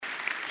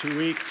2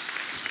 weeks.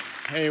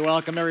 Hey,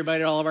 welcome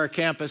everybody to all of our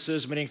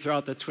campuses meeting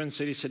throughout the Twin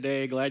Cities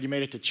today. Glad you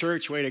made it to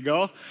church. Way to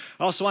go.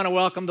 I also want to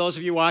welcome those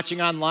of you watching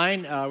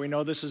online. We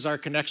know this is our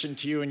connection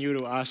to you and you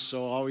to us,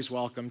 so always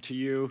welcome to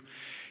you.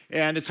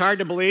 And it's hard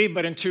to believe,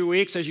 but in 2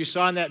 weeks, as you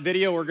saw in that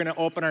video, we're going to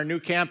open our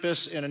new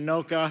campus in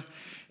Anoka.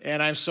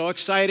 And I'm so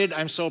excited.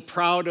 I'm so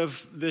proud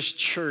of this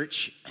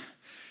church.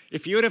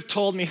 If you would have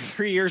told me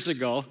 3 years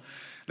ago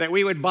that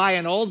we would buy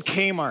an old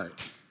Kmart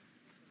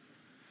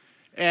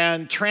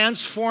and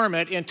transform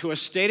it into a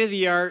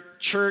state-of-the-art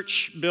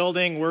church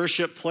building,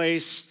 worship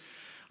place,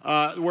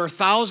 where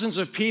thousands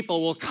of people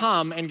will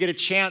come and get a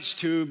chance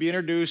to be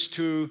introduced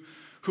to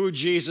who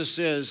Jesus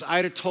is,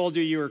 I'd have told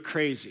you were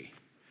crazy.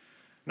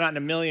 Not in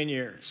a million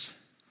years.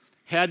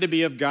 Had to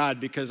be of God,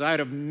 because I'd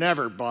have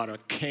never bought a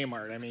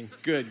Kmart. I mean,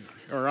 good,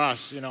 or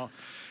us, you know.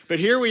 But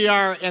here we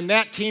are, and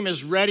that team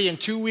is ready. In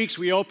 2 weeks,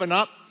 we open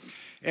up.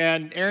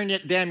 And Aaron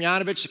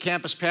Damjanovich, the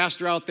campus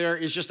pastor out there,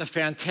 is just a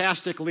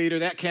fantastic leader.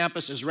 That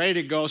campus is ready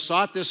to go.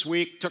 Saw it this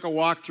week, took a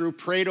walk through,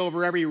 prayed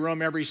over every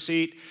room, every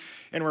seat,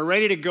 and we're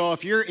ready to go.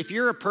 If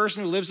you're a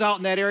person who lives out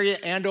in that area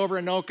and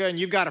over Anoka, and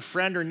you've got a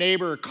friend or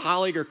neighbor or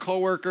colleague or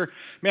coworker,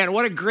 man,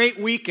 what a great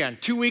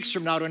weekend. 2 weeks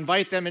from now to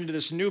invite them into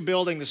this new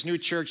building, this new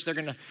church. They're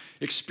going to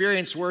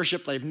experience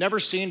worship they've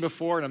never seen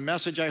before, and a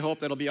message I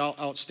hope that'll be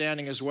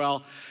outstanding as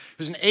well. It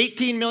was an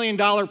 $18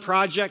 million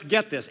project.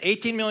 Get this,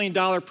 $18 million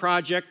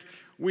project.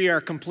 We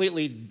are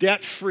completely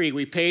debt-free.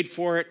 We paid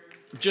for it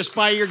just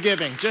by your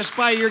giving. Just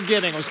by your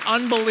giving. It was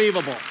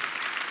unbelievable.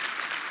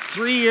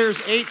 3 years,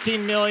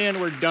 $18 million,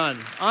 we're done.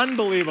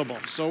 Unbelievable.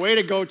 So way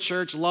to go,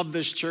 church. Love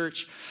this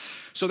church.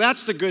 So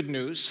that's the good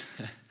news.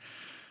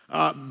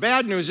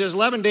 Bad news is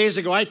 11 days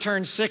ago, I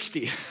turned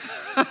 60,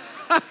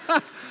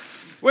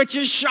 which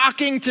is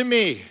shocking to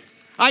me.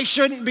 I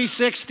shouldn't be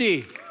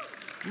 60.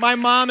 My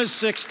mom is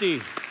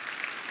 60.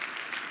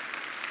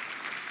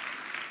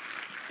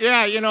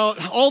 Yeah, you know,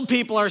 old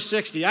people are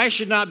 60. I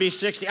should not be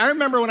 60. I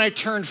remember when I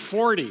turned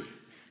 40,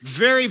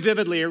 very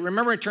vividly. I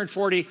remember when I turned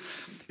 40.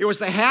 It was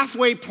the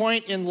halfway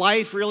point in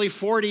life, really,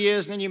 40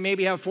 is, and then you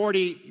maybe have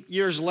 40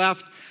 years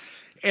left.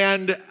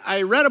 And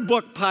I read a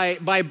book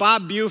by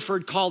Bob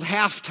Buford called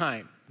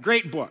Halftime.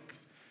 Great book.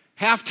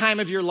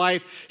 Halftime of your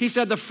life. He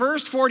said the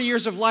first 40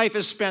 years of life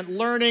is spent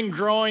learning,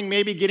 growing,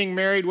 maybe getting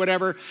married,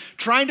 whatever,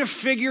 trying to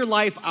figure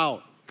life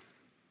out.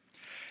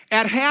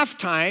 At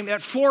halftime,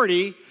 at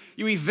 40,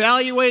 you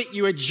evaluate,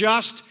 you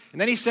adjust,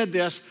 and then he said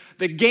this,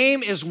 the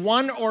game is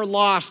won or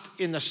lost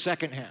in the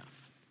second half.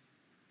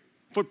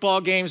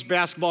 Football games,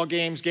 basketball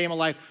games, game of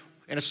life,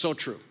 and it's so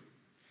true.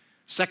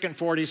 Second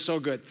 40 is so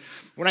good.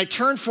 When I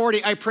turned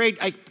 40, I prayed,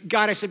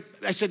 I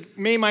said,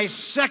 may my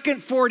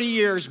second 40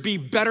 years be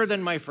better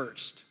than my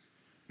first.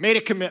 Made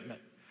a commitment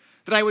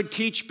that I would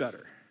teach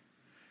better,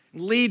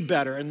 lead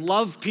better, and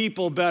love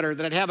people better,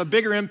 that I'd have a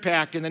bigger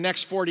impact in the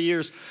next 40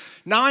 years.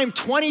 Now I'm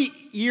 20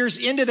 years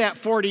into that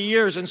 40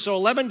 years, and so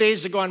 11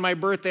 days ago on my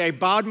birthday, I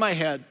bowed my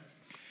head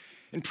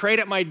and prayed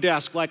at my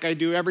desk like I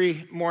do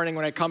every morning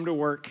when I come to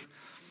work.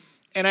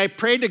 And I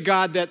prayed to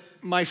God that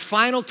my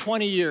final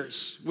 20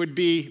 years would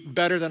be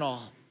better than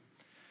all.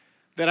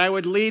 That I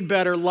would lead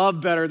better, love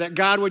better, that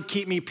God would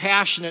keep me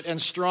passionate and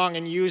strong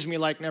and use me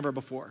like never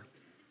before.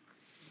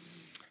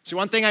 So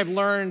one thing I've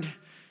learned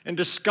and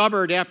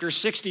discovered after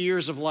 60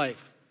 years of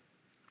life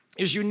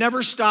is you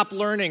never stop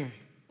learning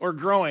or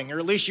growing, or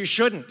at least you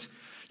shouldn't.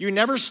 You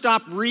never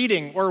stop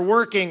reading or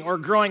working or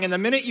growing, and the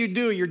minute you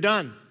do, you're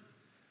done.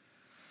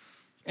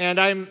 And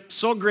I'm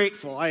so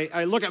grateful.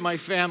 I look at my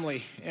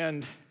family,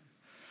 and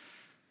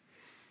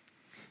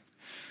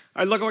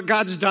I look at what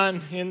God's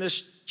done in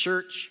this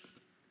church.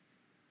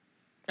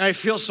 I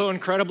feel so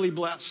incredibly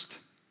blessed.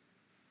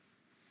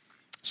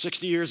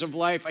 60 years of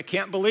life, I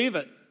can't believe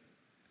it.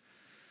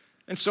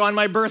 And so on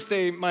my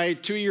birthday, my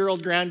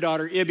 2-year-old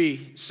granddaughter,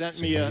 Ibby, sent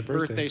me a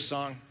birthday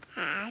song.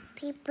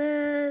 Happy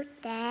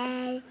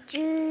birthday to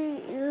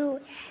you.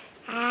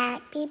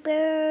 Happy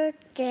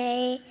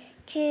birthday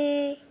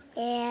to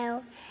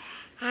you.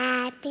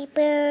 Happy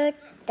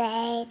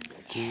birthday,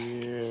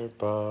 dear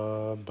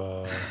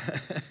Baba.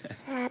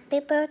 Happy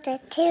birthday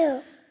to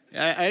you.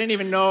 I didn't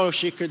even know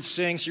she could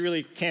sing. She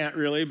really can't,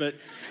 really. But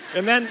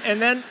and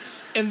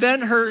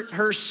then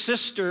her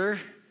sister,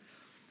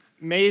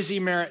 Maisie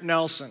Merritt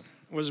Nelson,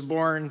 was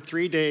born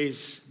 3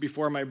 days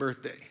before my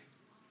birthday.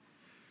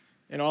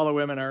 And all the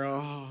women are,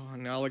 oh,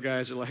 and all the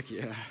guys are like,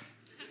 yeah.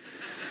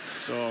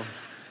 So,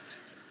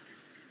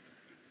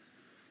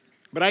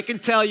 but I can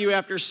tell you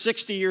after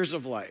 60 years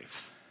of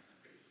life,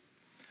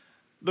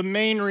 the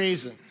main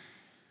reason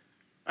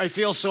I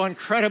feel so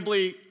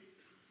incredibly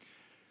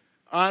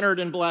honored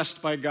and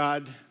blessed by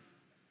God,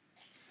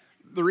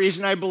 the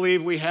reason I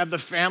believe we have the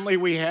family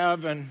we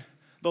have and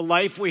the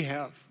life we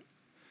have,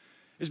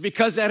 is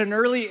because at an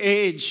early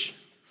age,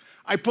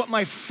 I put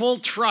my full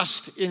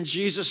trust in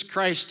Jesus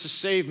Christ to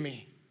save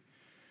me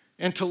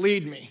and to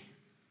lead me.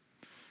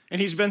 And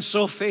he's been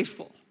so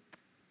faithful.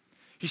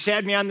 He's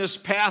had me on this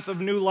path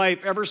of new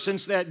life ever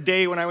since that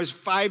day when I was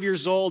 5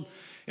 years old.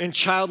 In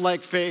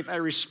childlike faith, I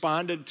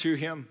responded to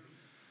him.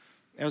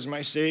 as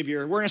my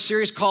Savior. We're in a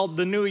series called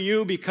The New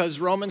You because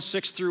Romans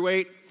 6 through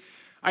 8,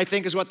 I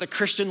think, is what the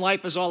Christian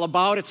life is all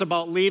about. It's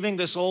about leaving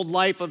this old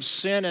life of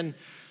sin and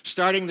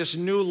starting this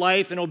new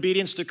life in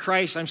obedience to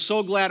Christ. I'm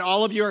so glad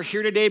all of you are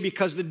here today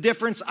because the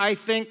difference, I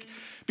think,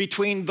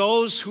 between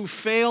those who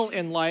fail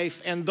in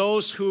life and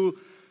those who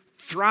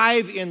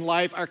thrive in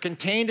life are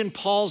contained in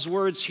Paul's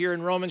words here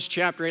in Romans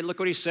chapter 8. Look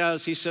what he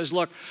says. He says,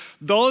 look,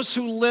 those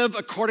who live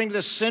according to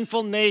the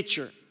sinful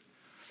nature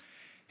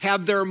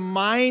have their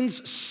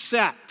minds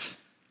set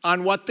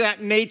on what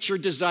that nature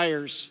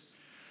desires.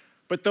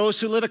 But those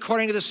who live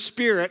according to the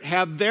Spirit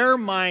have their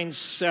minds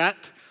set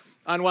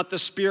on what the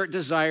Spirit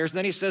desires. And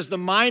then he says, the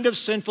mind of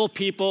sinful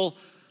people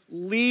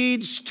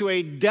leads to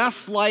a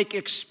death-like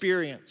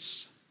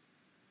experience.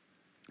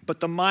 But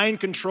the mind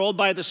controlled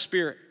by the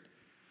Spirit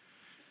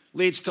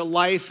leads to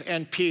life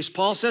and peace.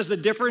 Paul says the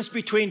difference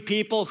between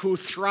people who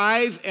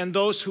thrive and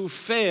those who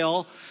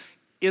fail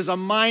is a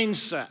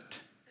mindset.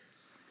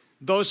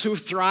 Those who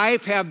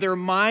thrive have their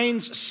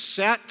minds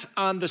set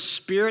on the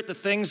Spirit, the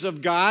things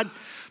of God.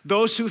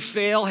 Those who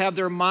fail have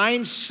their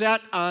minds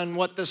set on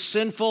what the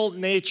sinful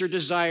nature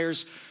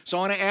desires. So I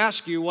want to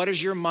ask you, what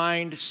is your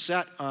mind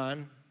set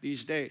on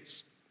these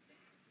days?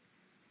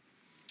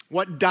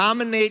 What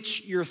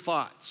dominates your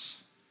thoughts?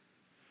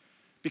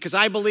 Because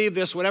I believe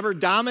this, whatever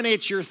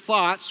dominates your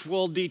thoughts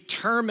will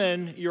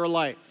determine your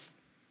life.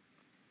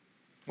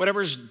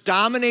 Whatever's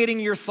dominating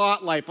your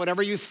thought life,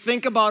 whatever you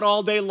think about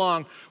all day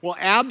long, will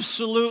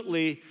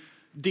absolutely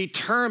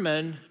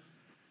determine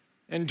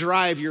and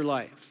drive your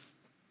life.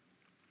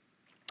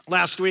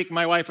 Last week,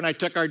 my wife and I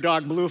took our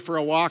dog Blue for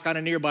a walk on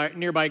a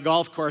nearby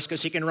golf course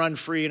because he can run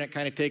free and it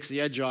kind of takes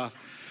the edge off.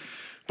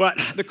 But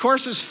the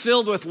course is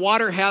filled with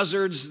water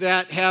hazards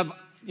that have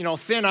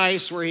thin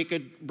ice where he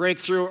could break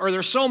through, or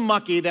they're so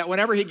mucky that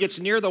whenever he gets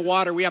near the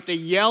water, we have to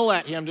yell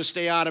at him to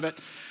stay out of it.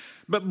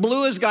 But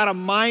Blue has got a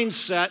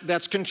mindset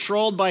that's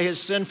controlled by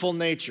his sinful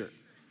nature.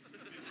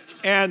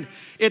 And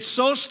it's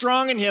so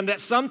strong in him that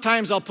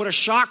sometimes I'll put a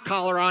shock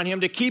collar on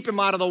him to keep him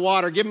out of the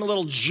water, give him a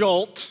little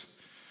jolt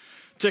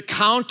to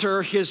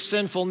counter his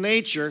sinful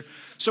nature.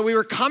 So we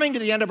were coming to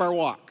the end of our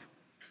walk.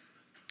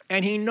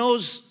 And he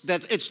knows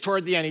that it's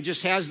toward the end. He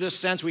just has this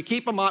sense. We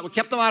kept him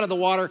out of the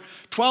water,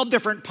 12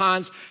 different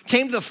ponds,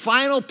 came to the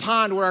final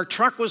pond where our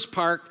truck was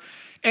parked,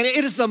 and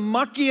it is the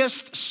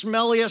muckiest,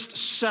 smelliest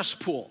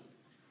cesspool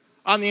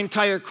on the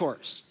entire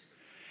course.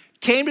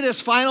 Came to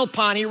this final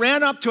pond. He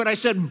ran up to it. I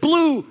said,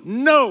 Blue,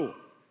 no.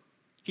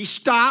 He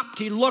stopped.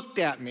 He looked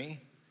at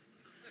me.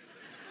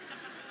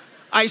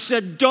 I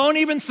said, don't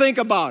even think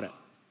about it.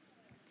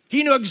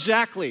 He knew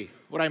exactly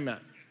what I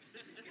meant.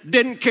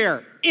 Didn't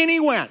care. In he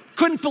went.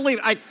 Couldn't believe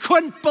it. I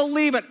couldn't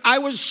believe it. I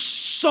was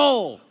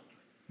so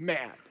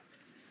mad.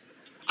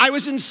 I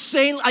was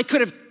insane. I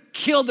could have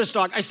killed this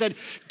dog. I said,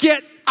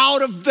 get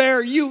out of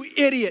there, you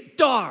idiot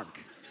dog.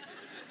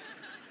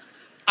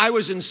 I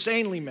was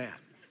insanely mad.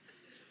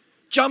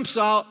 Jumps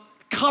out,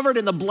 covered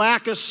in the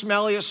blackest,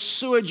 smelliest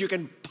sewage you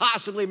can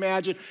possibly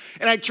imagine.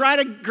 And I try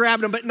to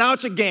grab him, but now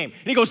it's a game.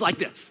 And he goes like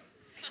this.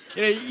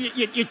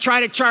 You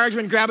try to charge him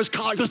and grab his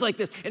collar. He goes like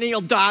this. And then he'll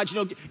dodge.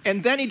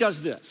 And then he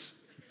does this.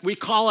 We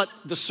call it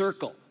the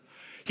circle.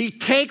 He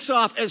takes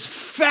off as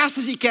fast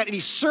as he can, and he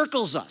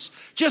circles us,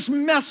 just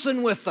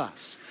messing with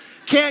us.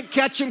 Can't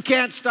catch him,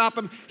 can't stop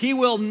him. He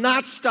will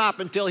not stop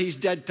until he's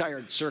dead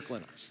tired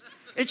circling us.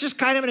 It's just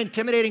kind of an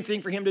intimidating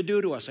thing for him to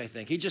do to us, I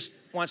think. He just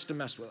wants to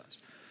mess with us.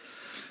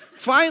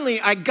 Finally,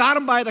 I got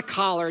him by the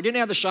collar. I didn't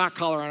have the shock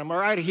collar on him,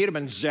 or he'd have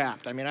been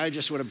zapped. I mean, I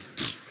just would have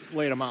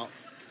laid him out.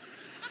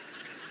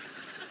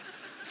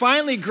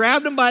 Finally,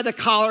 grabbed him by the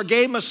collar,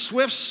 gave him a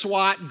swift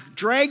swat,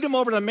 dragged him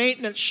over to the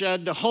maintenance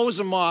shed to hose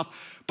him off,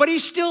 but he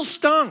still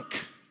stunk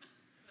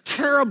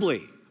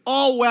terribly,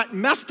 all wet,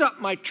 messed up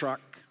my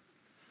truck,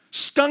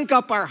 stunk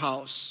up our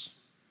house,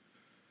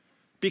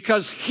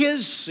 because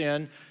his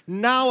sin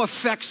now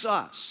affects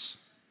us.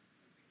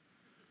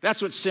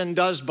 That's what sin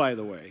does, by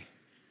the way.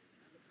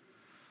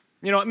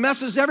 It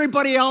messes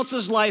everybody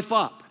else's life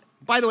up.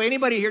 By the way,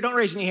 anybody here, don't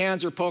raise any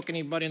hands or poke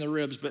anybody in the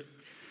ribs, but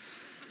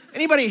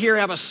anybody here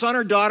have a son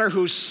or daughter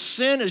whose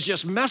sin is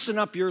just messing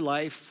up your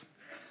life?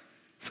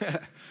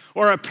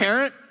 Or a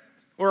parent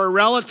or a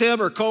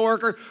relative or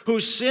coworker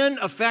whose sin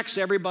affects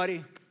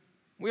everybody?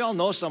 We all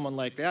know someone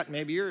like that.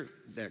 Maybe you're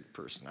that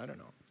person. I don't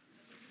know.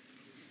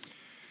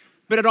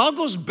 But it all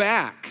goes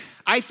back,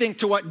 I think,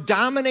 to what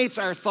dominates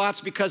our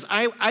thoughts, because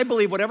I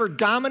believe whatever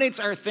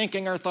dominates our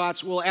thinking, our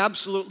thoughts, will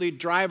absolutely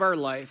drive our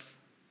life.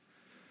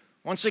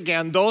 Once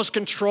again, those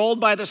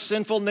controlled by the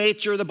sinful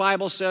nature, the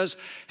Bible says,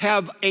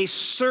 have a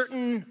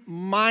certain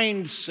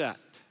mindset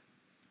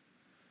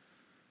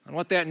on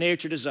what that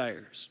nature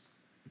desires.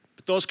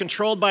 But those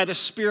controlled by the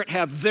Spirit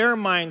have their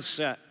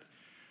mindset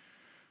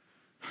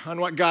on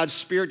what God's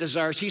Spirit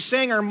desires. He's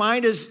saying our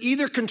mind is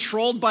either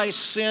controlled by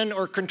sin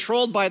or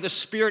controlled by the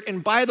Spirit.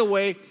 And by the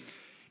way,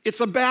 it's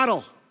a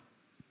battle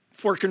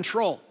for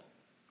control.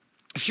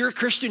 If you're a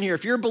Christian here,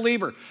 if you're a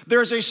believer,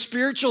 there's a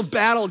spiritual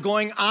battle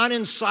going on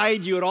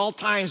inside you at all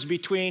times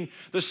between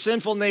the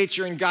sinful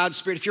nature and God's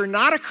Spirit. If you're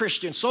not a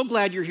Christian, so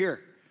glad you're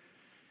here.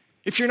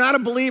 If you're not a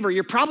believer,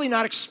 you're probably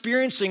not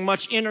experiencing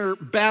much inner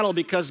battle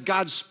because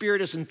God's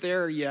Spirit isn't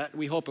there yet.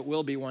 We hope it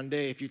will be one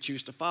day if you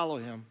choose to follow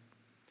him.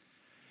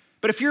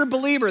 But if you're a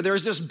believer,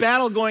 there's this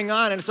battle going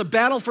on, and it's a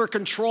battle for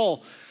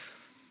control.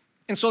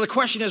 And so the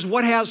question is,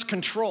 what has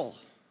control?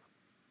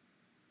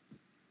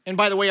 And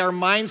by the way, our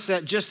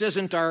mindset just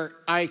isn't our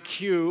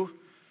IQ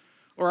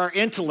or our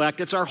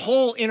intellect. It's our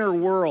whole inner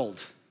world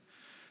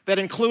that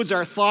includes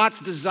our thoughts,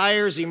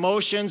 desires,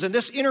 emotions. And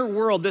this inner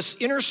world, this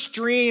inner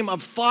stream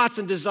of thoughts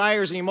and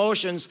desires and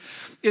emotions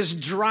is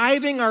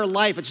driving our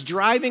life. It's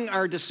driving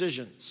our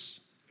decisions.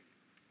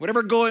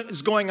 Whatever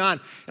is going on.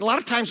 And a lot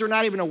of times we're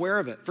not even aware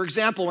of it. For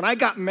example, when I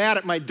got mad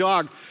at my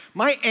dog,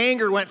 my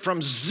anger went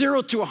from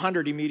 0 to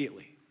 100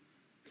 immediately.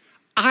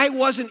 I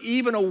wasn't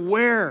even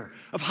aware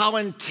of how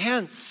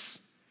intense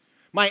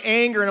my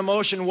anger and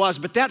emotion was.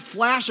 But that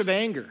flash of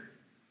anger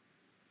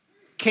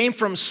came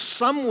from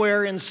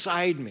somewhere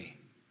inside me.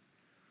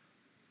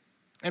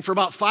 And for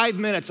about 5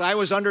 minutes, I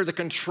was under the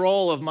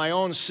control of my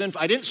own sin.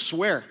 I didn't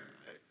swear.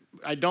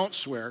 I don't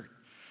swear.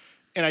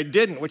 And I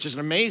didn't, which is an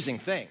amazing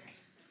thing.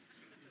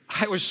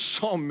 I was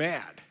so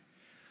mad.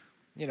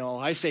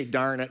 I say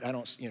darn it. I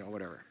don't,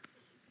 whatever.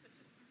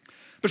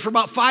 But for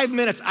about 5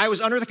 minutes, I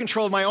was under the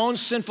control of my own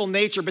sinful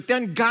nature. But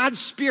then God's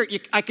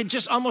Spirit, I could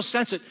just almost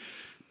sense it,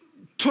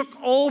 took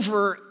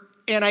over.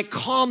 And I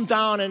calmed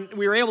down, and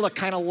we were able to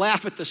kind of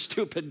laugh at the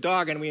stupid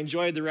dog, and we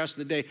enjoyed the rest of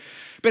the day.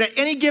 But at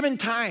any given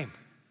time,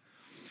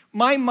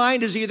 my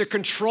mind is either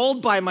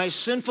controlled by my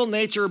sinful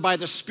nature or by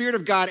the Spirit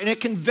of God, and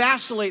it can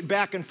vacillate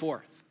back and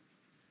forth.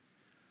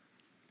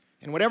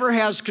 And whatever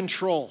has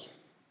control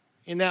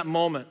in that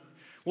moment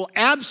will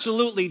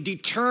absolutely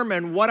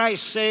determine what I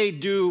say,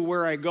 do,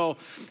 where I go.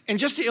 And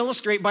just to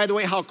illustrate, by the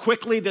way, how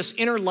quickly this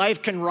inner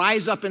life can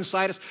rise up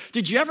inside us,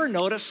 did you ever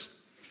notice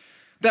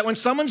that when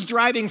someone's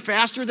driving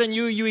faster than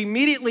you, you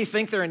immediately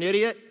think they're an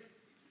idiot?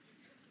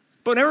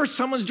 But whenever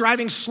someone's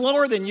driving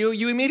slower than you,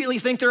 you immediately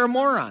think they're a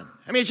moron.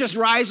 I mean, it just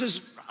rises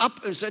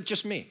up. Is that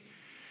just me?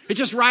 It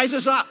just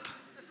rises up.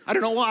 I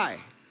don't know why.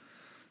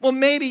 Well,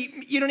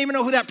 maybe you don't even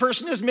know who that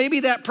person is.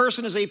 Maybe that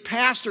person is a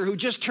pastor who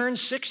just turned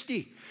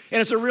 60,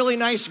 and it's a really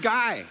nice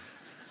guy,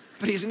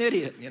 but he's an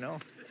idiot,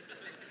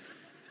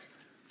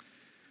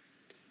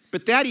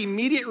 But that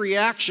immediate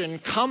reaction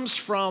comes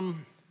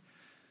from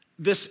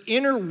this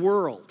inner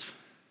world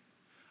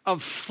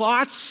of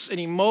thoughts and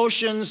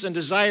emotions and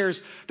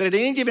desires that at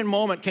any given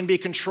moment can be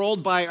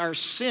controlled by our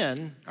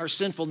sin, our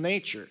sinful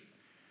nature,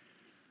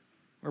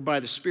 or by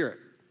the Spirit.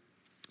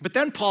 But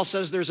then Paul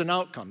says there's an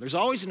outcome. There's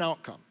always an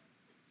outcome.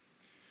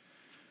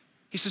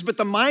 He says, but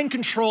the mind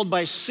controlled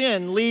by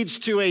sin leads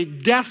to a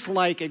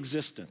death-like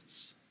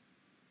existence.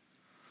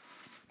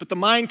 But the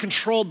mind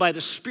controlled by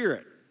the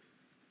Spirit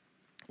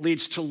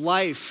leads to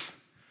life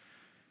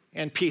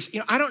and peace.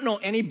 I don't know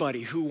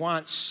anybody who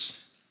wants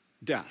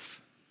death.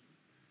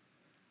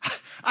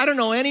 I don't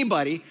know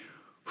anybody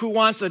who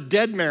wants a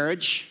dead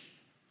marriage,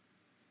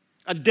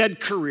 a dead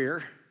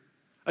career,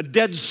 a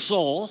dead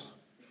soul,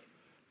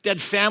 dead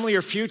family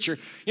or future.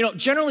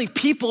 Generally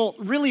people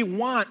really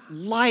want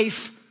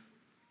life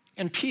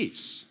and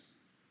peace.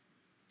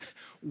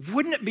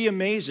 Wouldn't it be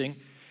amazing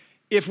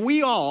if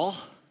we all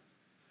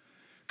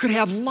could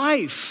have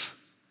life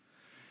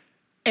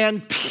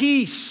and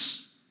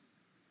peace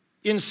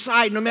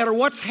inside, no matter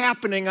what's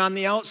happening on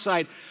the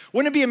outside?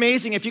 Wouldn't it be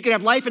amazing if you could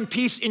have life and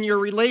peace in your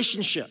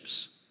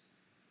relationships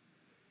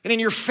and in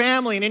your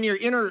family and in your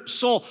inner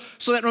soul,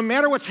 so that no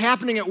matter what's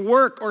happening at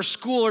work or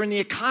school or in the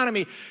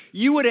economy,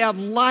 you would have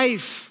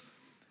life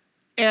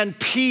and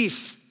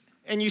peace.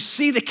 And you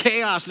see the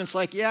chaos, and it's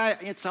like, yeah,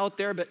 it's out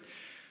there, but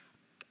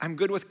I'm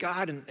good with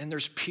God, and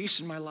there's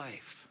peace in my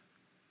life.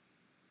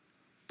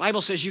 The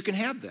Bible says you can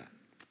have that.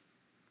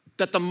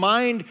 That the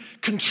mind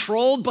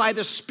controlled by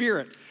the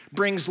Spirit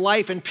brings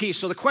life and peace.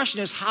 So the question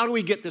is, how do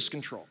we get this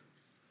control?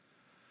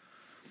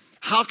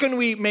 How can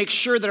we make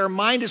sure that our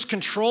mind is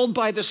controlled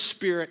by the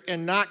Spirit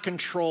and not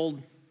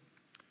controlled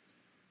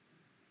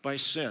by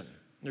sin?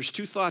 There's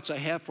two thoughts I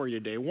have for you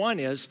today. One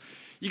is,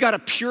 you got to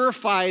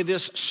purify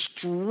this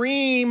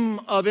stream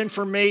of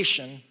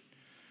information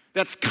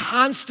that's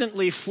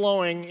constantly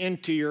flowing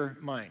into your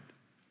mind.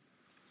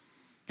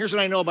 Here's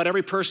what I know about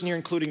every person here,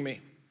 including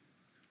me.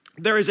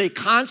 There is a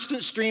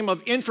constant stream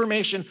of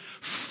information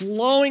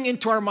flowing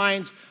into our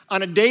minds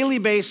on a daily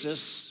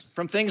basis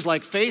from things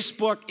like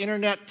Facebook,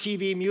 internet,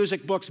 TV,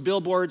 music, books,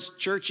 billboards,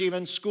 church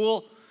even,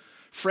 school,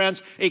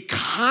 friends. A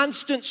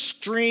constant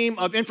stream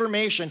of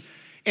information,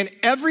 and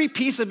every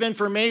piece of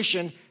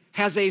information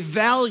has a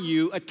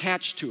value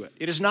attached to it.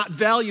 It is not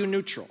value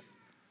neutral.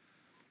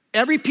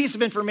 Every piece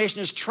of information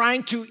is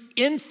trying to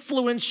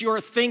influence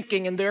your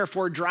thinking and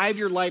therefore drive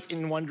your life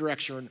in one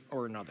direction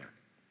or another.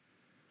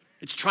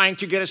 It's trying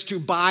to get us to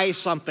buy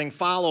something,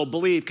 follow,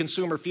 believe,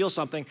 consume, or feel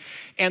something.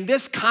 And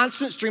this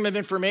constant stream of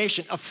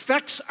information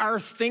affects our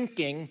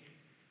thinking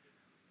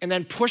and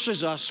then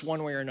pushes us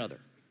one way or another.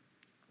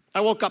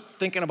 I woke up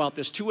thinking about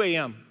this 2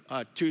 a.m.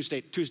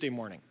 Tuesday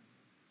morning.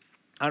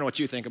 I don't know what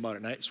you think about it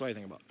at night. That's what I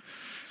think about.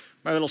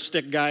 my little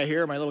stick guy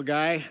here, my little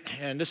guy,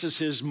 and this is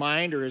his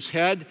mind or his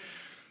head.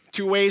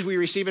 Two ways we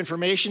receive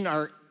information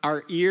are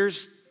our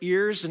ears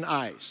and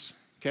eyes,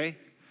 okay?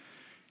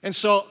 And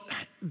so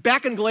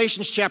back in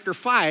Galatians chapter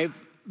 5,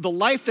 the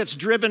life that's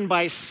driven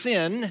by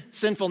sin,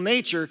 sinful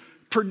nature,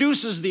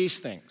 produces these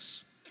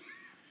things.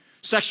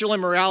 Sexual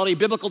immorality,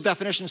 biblical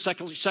definition of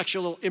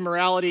sexual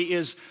immorality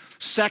is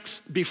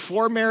sex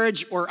before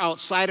marriage or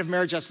outside of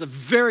marriage. That's the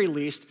very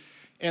least.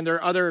 And there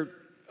are other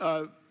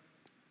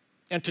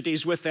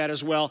entities with that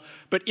as well.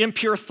 But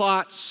impure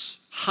thoughts,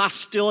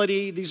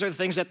 hostility, these are the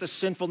things that the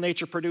sinful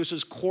nature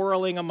produces.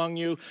 Quarreling among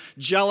you,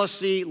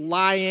 jealousy,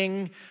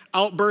 lying,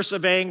 outbursts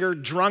of anger,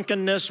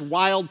 drunkenness,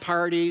 wild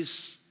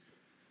parties.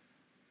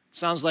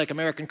 Sounds like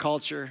American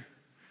culture.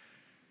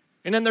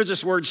 And then there's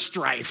this word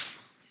strife.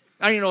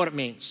 I don't even know what it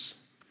means.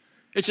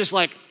 It's just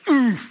like,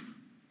 I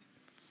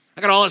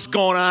got all this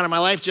going on and my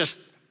life just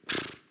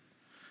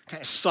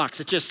kind of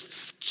sucks. It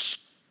just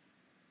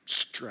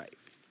strife.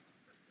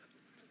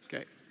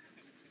 Okay.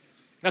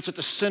 That's what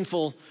the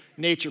sinful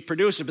nature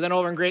produces. But then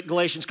over in Great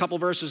Galatians, a couple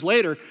verses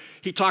later,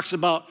 he talks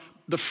about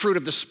the fruit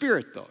of the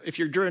Spirit, though. If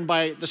you're driven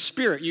by the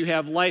Spirit, you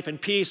have life and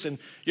peace and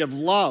you have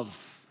love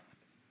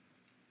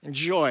and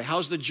joy.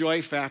 How's the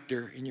joy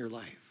factor in your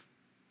life?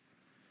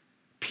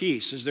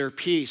 Peace. Is there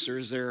peace or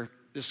is there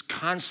this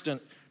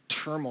constant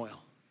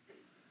turmoil?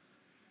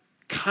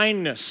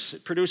 Kindness.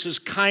 It produces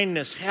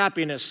kindness,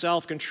 happiness,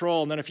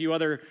 self-control, and then a few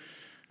other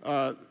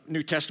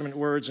New Testament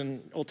words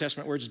and Old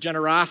Testament words.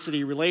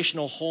 Generosity,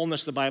 relational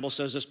wholeness, the Bible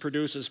says this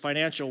produces.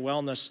 Financial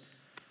wellness,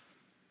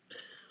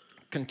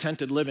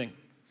 contented living.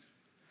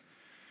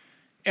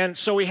 And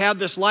so we have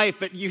this life,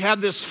 but you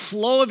have this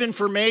flow of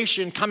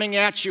information coming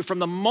at you from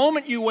the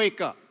moment you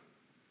wake up.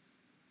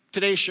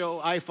 Today's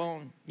Show,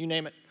 iPhone, you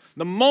name it.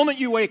 The moment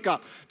you wake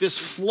up, this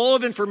flow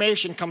of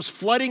information comes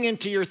flooding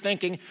into your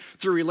thinking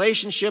through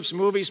relationships,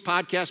 movies,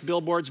 podcasts,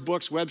 billboards,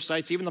 books,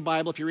 websites, even the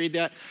Bible, if you read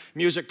that,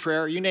 music,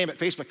 prayer, you name it,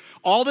 Facebook.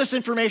 All this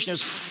information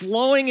is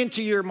flowing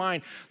into your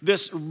mind,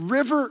 this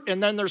river,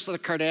 and then there's the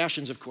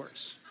Kardashians, of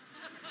course,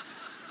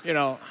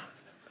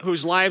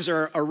 whose lives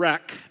are a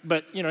wreck,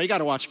 but, you got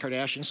to watch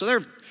Kardashians, so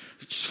they're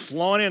just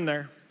flowing in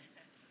there.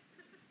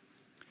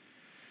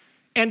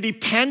 And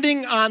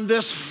depending on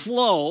this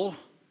flow,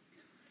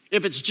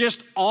 if it's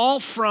just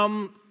all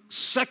from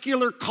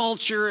secular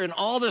culture and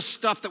all this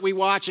stuff that we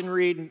watch and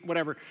read and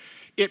whatever,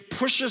 it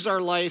pushes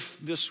our life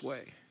this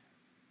way.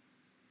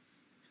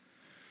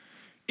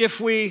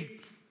 If we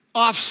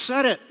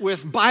offset it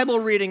with Bible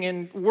reading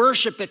and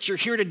worship that you're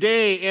here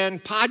today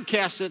and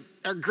podcasts that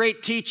are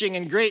great teaching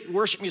and great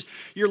worship music,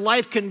 your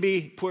life can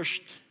be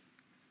pushed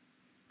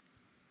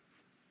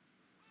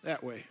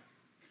that way.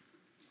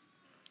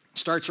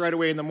 Starts right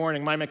away in the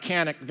morning. My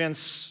mechanic,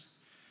 Vince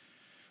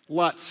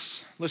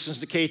Lutz,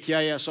 listens to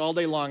KTIS all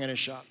day long in his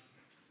shop,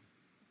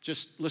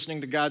 just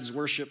listening to God's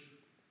worship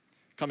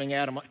coming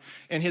at him.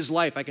 And his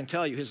life, I can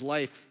tell you, his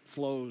life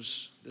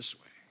flows this way.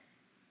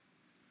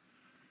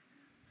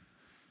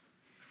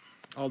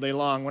 All day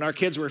long. When our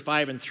kids were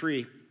 5 and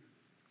 3,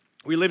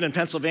 we lived in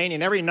Pennsylvania,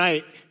 and every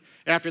night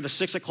after the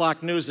 6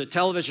 o'clock news, the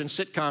television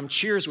sitcom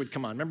Cheers would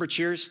come on. Remember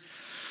Cheers?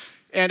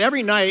 And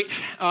every night,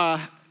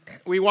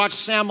 we watched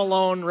Sam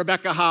Malone,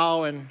 Rebecca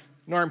Howe, and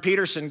Norm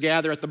Peterson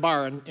gather at the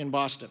bar in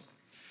Boston.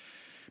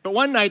 But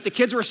one night, the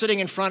kids were sitting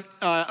in front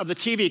of the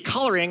TV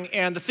coloring,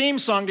 and the theme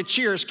song to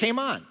Cheers came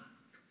on.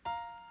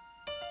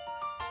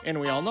 And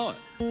we all know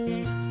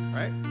it,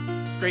 right?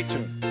 Great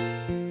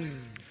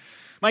tune.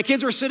 My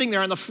kids were sitting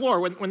there on the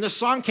floor. When this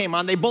song came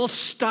on, they both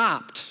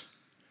stopped,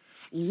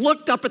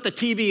 looked up at the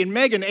TV, and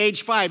Megan,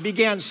 age 5,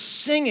 began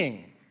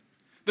singing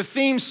the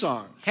theme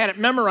song, had it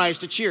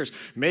memorized to Cheers.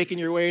 Making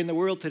your way in the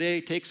world today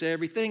takes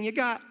everything you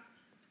got. A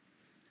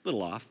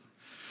little off.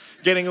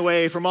 Getting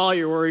away from all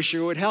your worries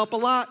sure would help a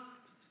lot.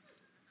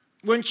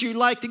 Wouldn't you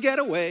like to get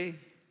away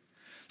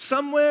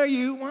somewhere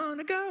you want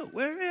to go,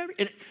 wherever?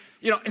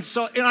 And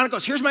so on it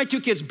goes. Here's my 2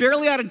 kids,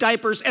 barely out of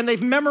diapers, and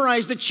they've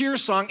memorized the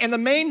Cheers song. And the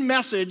main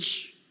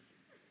message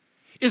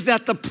is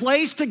that the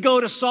place to go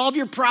to solve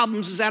your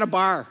problems is at a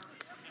bar.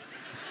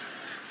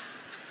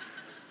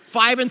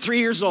 5 and 3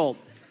 years old.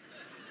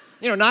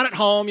 Not at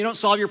home. You don't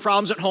solve your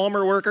problems at home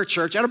or work or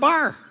church. At a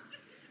bar.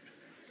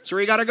 That's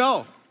where you got to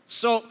go.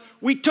 So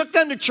we took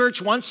them to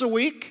church once a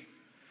week,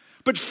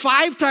 but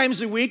 5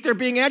 times a week they're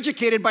being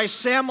educated by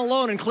Sam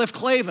Malone and Cliff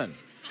Clavin.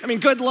 I mean,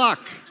 good luck.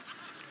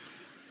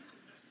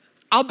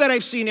 I'll bet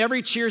I've seen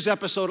every Cheers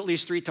episode at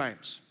least 3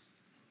 times.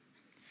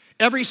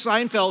 Every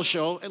Seinfeld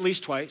show at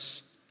least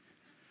twice.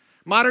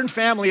 Modern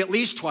Family at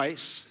least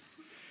twice.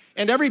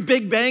 And every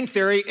Big Bang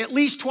Theory at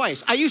least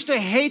twice. I used to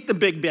hate the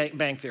Big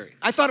Bang Theory.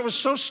 I thought it was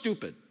so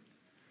stupid.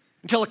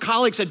 Until a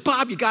colleague said,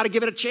 Bob, you got to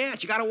give it a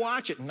chance. You got to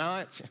watch it.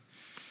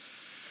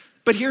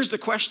 But here's the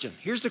question.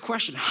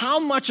 How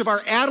much of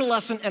our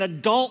adolescent and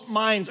adult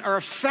minds are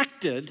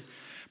affected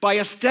by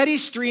a steady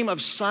stream of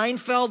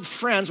Seinfeld,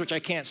 Friends, which I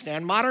can't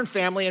stand, Modern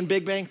Family, and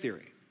Big Bang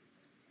Theory?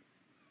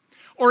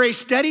 Or a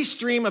steady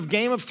stream of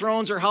Game of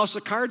Thrones or House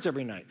of Cards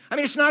every night? I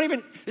mean, it's not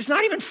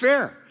even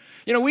fair.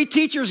 You know, we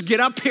teachers get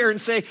up here and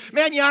say,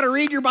 man, you ought to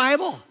read your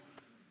Bible.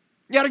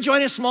 You ought to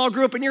join a small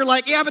group. And you're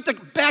like, yeah, but the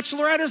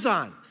Bachelorette is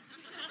on.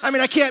 I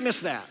mean, I can't miss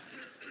that.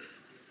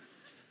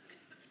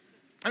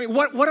 I mean,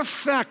 what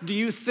effect do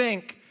you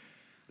think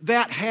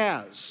that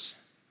has,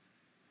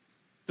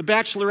 the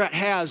Bachelorette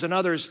has and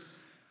others,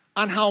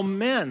 on how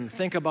men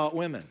think about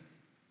women?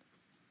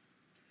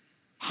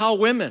 How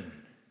women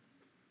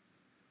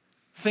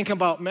think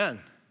about men?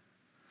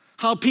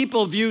 How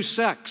people view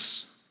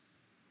sex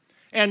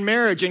and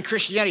marriage and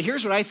Christianity?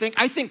 Here's what I think.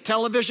 I think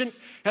television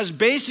has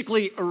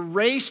basically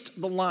erased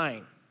the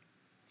line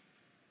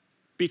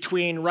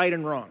between right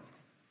and wrong.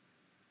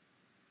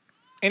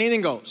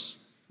 Anything goes.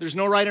 There's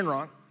no right and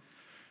wrong.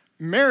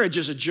 Marriage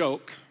is a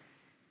joke.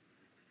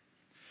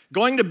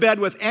 Going to bed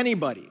with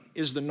anybody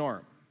is the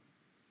norm.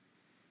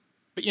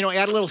 But, you know,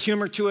 add a little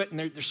humor to it, and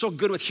they're so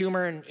good with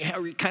humor, and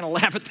we kind of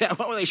laugh at that.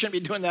 Well, they shouldn't be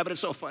doing that, but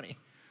it's so funny.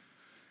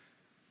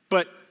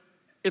 But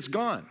it's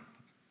gone.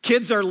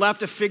 Kids are left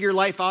to figure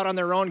life out on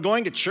their own.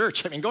 Going to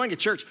church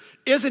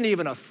isn't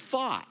even a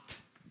thought.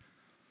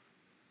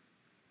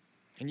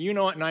 And you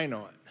know it, and I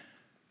know it.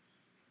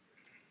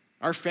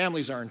 Our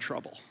families are in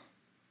trouble.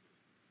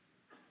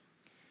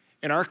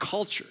 And our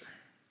culture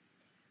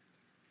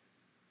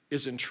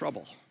is in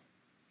trouble.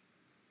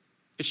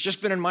 It's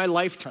just been in my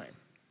lifetime.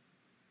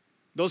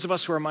 Those of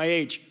us who are my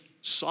age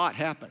saw it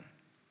happen.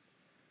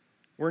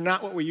 We're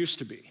not what we used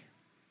to be.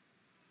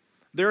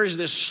 There is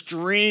this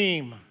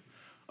stream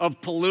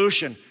of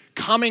pollution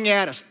coming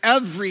at us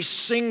every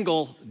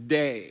single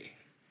day.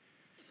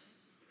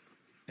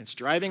 It's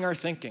driving our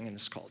thinking in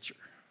this culture.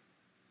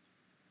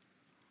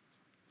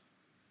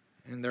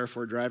 And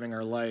therefore driving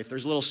our life.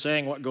 There's a little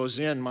saying, what goes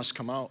in must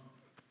come out.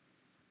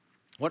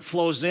 What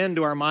flows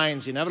into our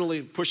minds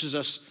inevitably pushes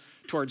us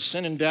towards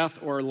sin and death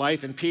or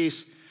life and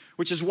peace,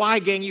 which is why,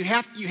 gang, you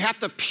have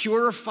to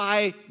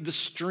purify the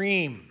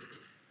stream.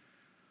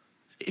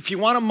 If you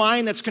want a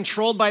mind that's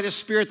controlled by the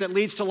Spirit that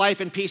leads to life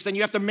and peace, then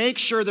you have to make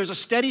sure there's a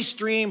steady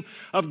stream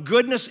of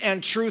goodness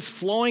and truth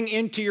flowing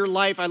into your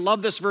life. I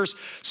love this verse.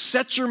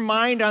 Set your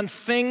mind on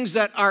things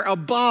that are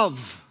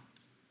above.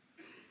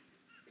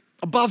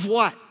 Above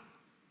what?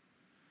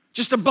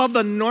 Just above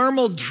the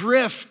normal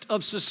drift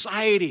of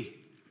society.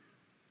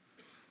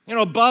 You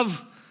know,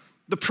 above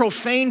the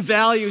profane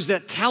values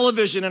that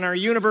television and our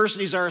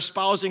universities are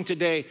espousing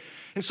today.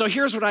 And so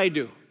here's what I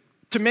do.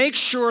 To make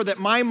sure that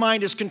my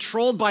mind is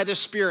controlled by the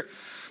Spirit,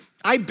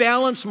 I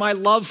balance my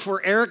love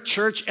for Eric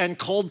Church and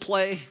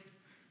Coldplay,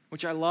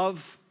 which I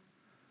love,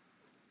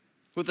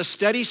 with a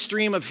steady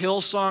stream of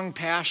Hillsong,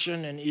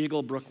 Passion, and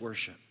Eagle Brook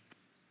worship.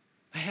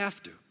 I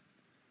have to.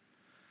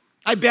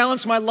 I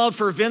balance my love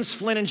for Vince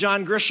Flynn and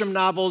John Grisham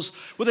novels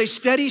with a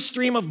steady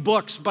stream of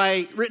books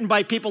written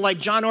by people like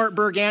John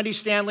Ortberg, Andy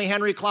Stanley,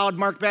 Henry Cloud,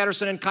 Mark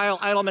Batterson, and Kyle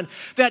Idleman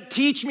that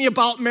teach me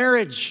about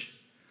marriage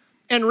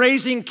and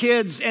raising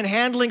kids and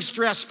handling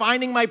stress,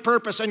 finding my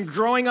purpose and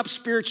growing up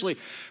spiritually.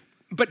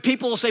 But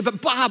people will say,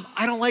 but Bob,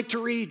 I don't like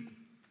to read.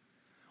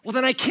 Well,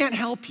 then I can't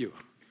help you.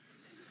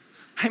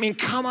 I mean,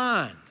 come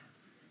on.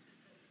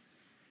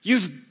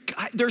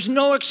 There's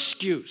no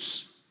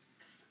excuse.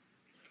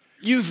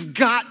 You've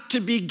got to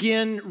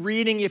begin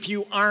reading, if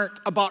you aren't,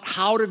 about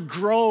how to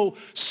grow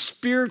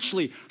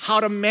spiritually, how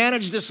to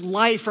manage this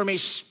life from a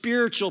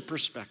spiritual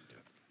perspective.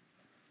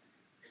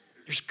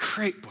 There's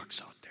great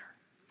books out there.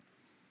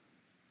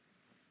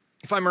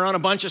 If I'm around a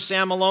bunch of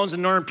Sam Malones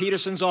and Norman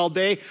Petersons all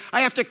day,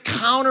 I have to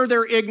counter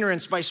their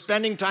ignorance by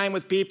spending time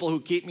with people who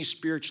keep me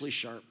spiritually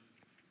sharp.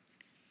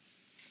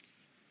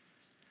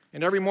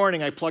 And every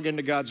morning I plug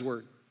into God's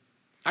Word.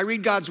 I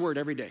read God's Word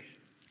every day.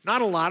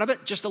 Not a lot of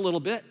it, just a little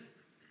bit.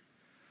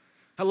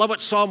 I love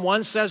what Psalm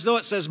 1 says, though.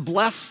 It says,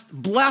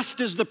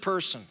 blessed is the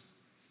person.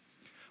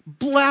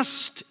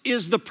 Blessed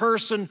is the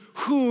person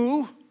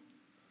who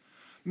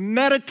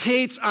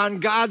meditates on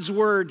God's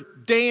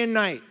Word day and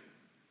night.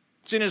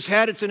 It's in his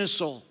head, it's in his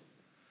soul.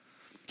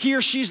 He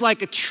or she's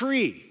like a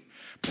tree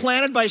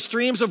planted by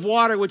streams of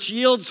water, which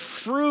yields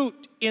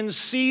fruit in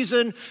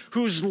season,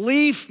 whose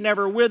leaf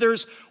never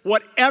withers.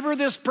 Whatever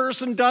this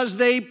person does,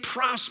 they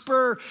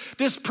prosper.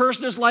 This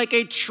person is like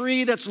a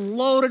tree that's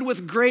loaded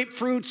with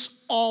grapefruits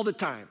all the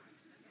time,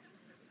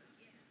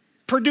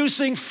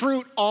 producing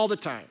fruit all the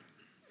time.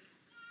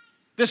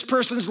 This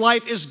person's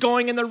life is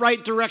going in the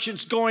right direction.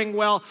 It's going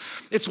well.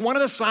 It's one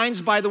of the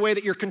signs, by the way,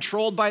 that you're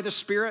controlled by the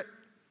Spirit.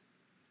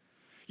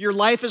 Your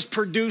life is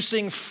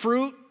producing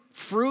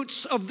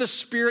fruits of the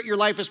Spirit. Your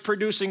life is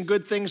producing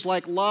good things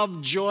like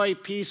love, joy,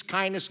 peace,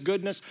 kindness,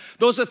 goodness.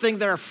 Those are things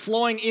that are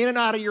flowing in and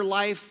out of your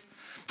life.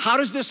 How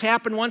does this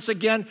happen? Once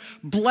again,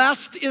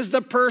 blessed is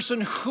the person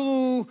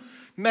who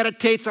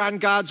meditates on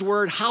God's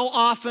Word. How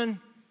often?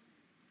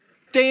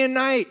 Day and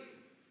night.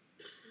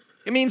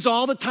 It means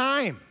all the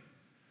time.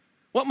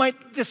 What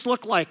might this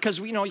look like? Because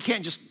you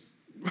can't just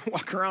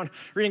walk around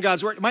reading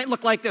God's Word. It might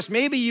look like this.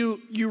 Maybe you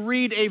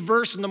read a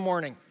verse in the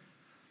morning.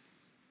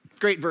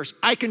 Great verse.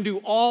 I can do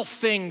all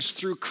things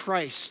through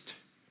Christ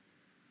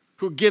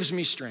who gives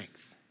me strength.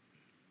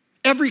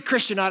 Every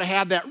Christian ought to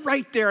have that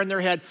right there in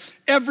their head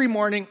every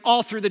morning,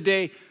 all through the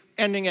day.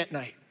 ending at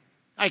night.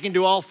 I can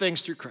do all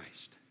things through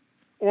Christ.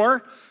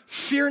 Or,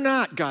 fear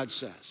not, God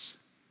says.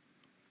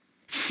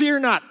 Fear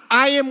not.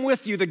 I am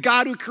with you. The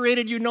God who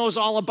created you knows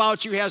all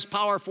about you, has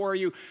power for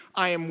you.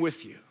 I am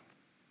with you.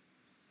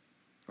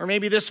 Or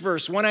maybe this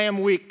verse, when I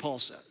am weak, Paul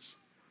says.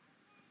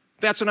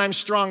 That's when I'm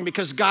strong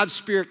because God's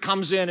Spirit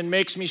comes in and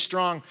makes me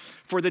strong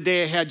for the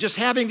day ahead. Just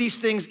having these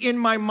things in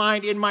my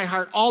mind, in my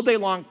heart all day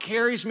long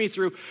carries me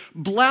through.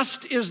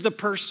 Blessed is the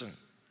person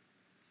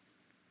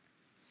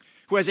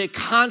who has a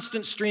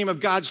constant stream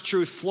of God's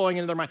truth flowing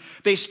into their mind.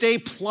 They stay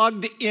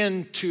plugged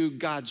into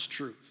God's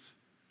truth.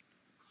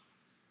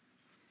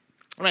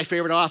 One of my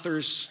favorite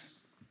authors,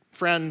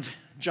 friend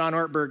John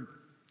Ortberg,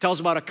 tells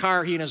about a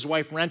car he and his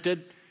wife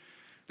rented.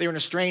 They were in a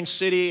strange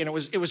city, and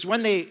it was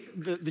when the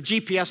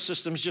GPS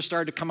systems just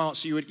started to come out,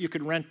 so you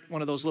could rent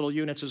one of those little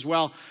units as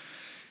well.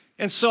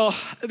 And so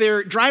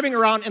they're driving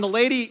around, and the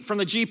lady from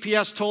the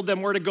GPS told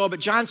them where to go, but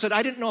John said,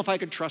 I didn't know if I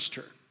could trust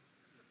her.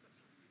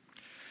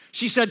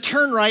 She said,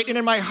 turn right, and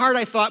in my heart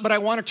I thought, but I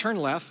want to turn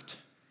left.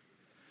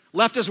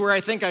 Left is where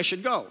I think I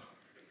should go.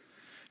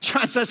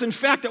 John says, in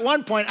fact, at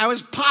one point, I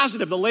was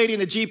positive the lady in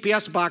the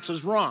GPS box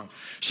was wrong.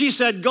 She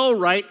said, go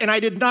right, and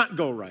I did not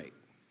go right.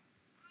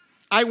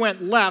 I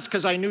went left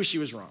because I knew she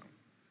was wrong.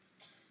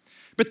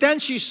 But then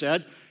she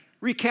said,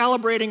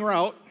 recalibrating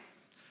route,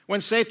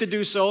 when safe to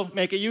do so,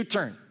 make a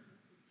U-turn.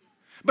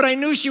 But I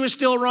knew she was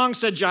still wrong,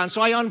 said John,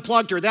 so I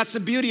unplugged her. That's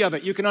the beauty of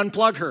it. You can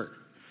unplug her.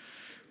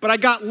 But I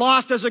got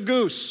lost as a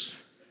goose,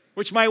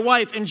 which my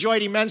wife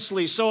enjoyed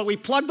immensely. So we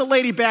plugged the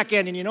lady back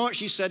in, and you know what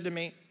she said to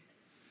me?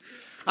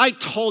 I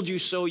told you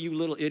so, you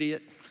little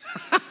idiot.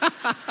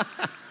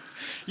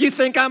 You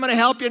think I'm going to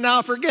help you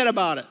now? Forget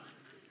about it.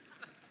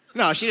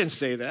 No, she didn't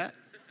say that.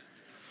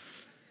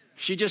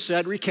 She just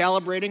said,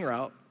 recalibrating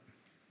route,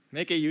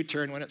 make a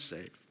U-turn when it's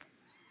safe.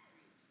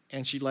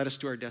 And she led us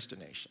to our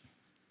destination.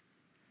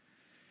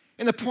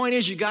 And the point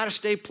is, you got to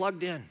stay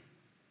plugged in.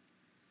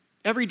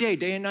 Every day,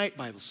 day and night,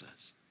 Bible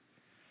says.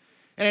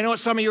 And I know what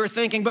some of you are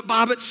thinking, but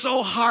Bob, it's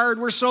so hard.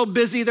 We're so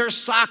busy. There's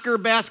soccer,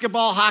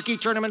 basketball, hockey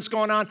tournaments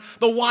going on.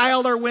 The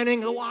Wild are winning.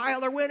 The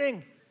Wild are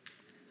winning.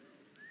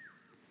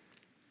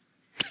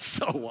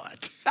 So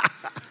what?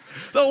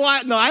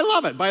 No, I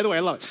love it. By the way,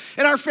 I love it.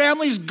 And our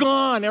family's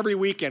gone every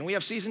weekend. We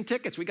have season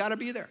tickets. We got to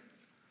be there.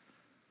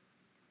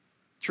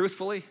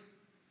 Truthfully,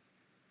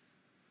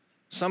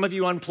 some of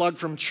you unplugged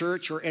from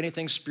church or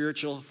anything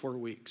spiritual for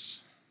weeks.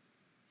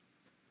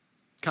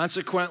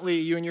 Consequently,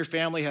 you and your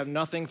family have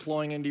nothing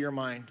flowing into your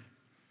mind,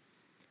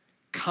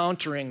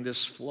 countering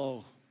this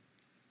flow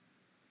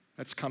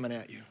that's coming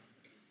at you.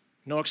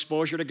 No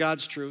exposure to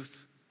God's truth,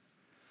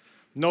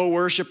 no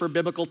worship or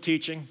biblical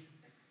teaching,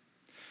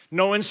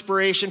 no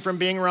inspiration from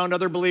being around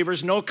other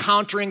believers, no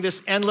countering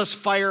this endless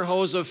fire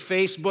hose of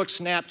Facebook,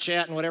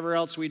 Snapchat, and whatever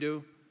else we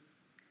do.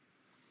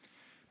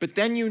 But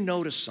then you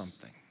notice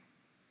something.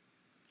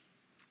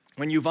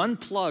 When you've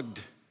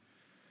unplugged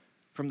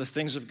from the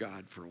things of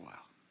God for a while,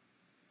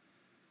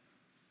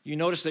 you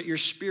notice that your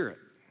spirit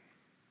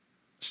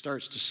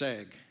starts to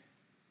sag.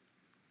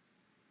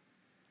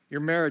 Your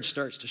marriage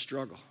starts to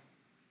struggle.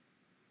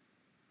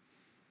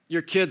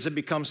 Your kids have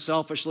become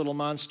selfish little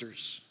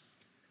monsters.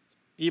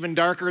 Even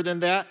darker than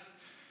that,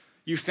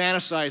 you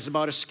fantasize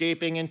about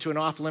escaping into an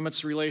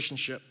off-limits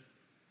relationship.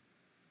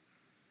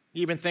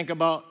 You even think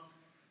about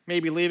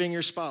maybe leaving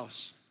your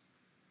spouse.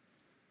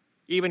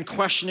 Even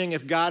questioning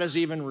if God is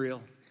even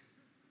real.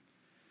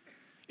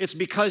 It's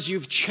because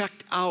you've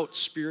checked out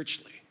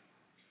spiritually.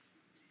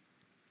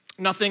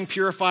 Nothing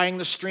purifying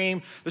the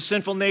stream, the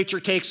sinful nature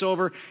takes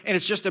over, and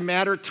it's just a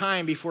matter of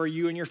time before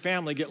you and your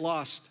family get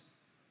lost.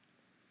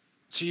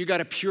 So you got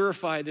to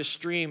purify this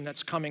stream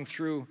that's coming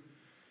through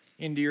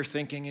into your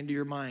thinking, into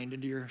your mind,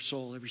 into your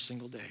soul every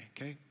single day,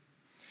 okay?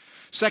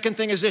 Second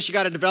thing is this, you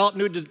got to develop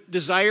new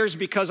desires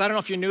because I don't know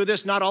if you knew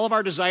this, not all of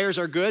our desires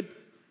are good.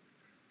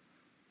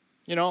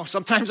 You know,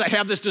 sometimes I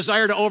have this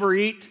desire to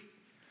overeat.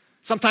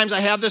 Sometimes I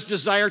have this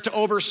desire to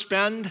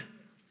overspend.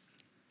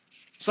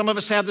 Some of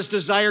us have this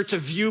desire to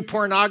view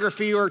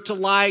pornography or to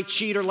lie,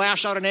 cheat, or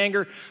lash out in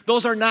anger.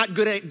 Those are not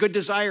good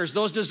desires.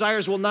 Those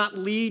desires will not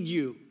lead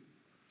you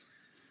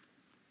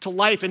to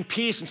life and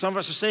peace. And some of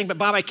us are saying, but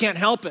Bob, I can't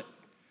help it.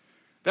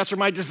 That's where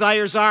my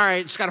desires are.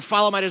 I just got to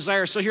follow my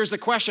desires. So here's the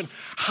question.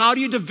 How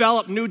do you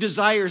develop new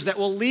desires that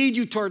will lead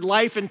you toward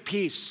life and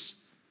peace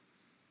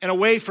and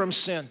away from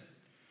sin?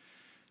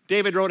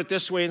 David wrote it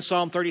this way in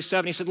Psalm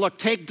 37. He said, look,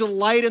 take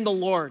delight in the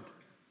Lord.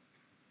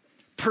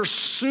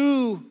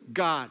 Pursue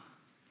God.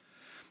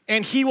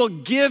 And He will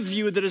give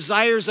you the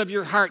desires of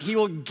your heart. He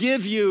will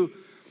give you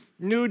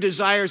new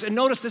desires. And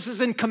notice this is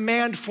in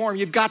command form.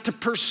 You've got to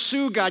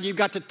pursue God. You've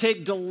got to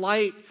take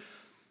delight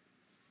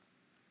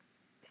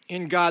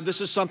in God.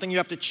 This is something you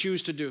have to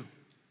choose to do.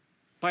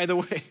 By the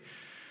way,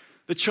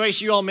 the choice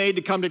you all made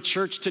to come to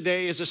church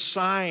today is a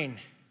sign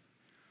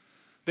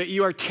that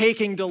you are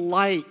taking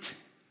delight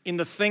in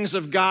the things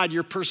of God.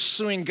 You're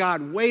pursuing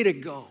God. Way to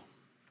go.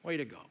 Way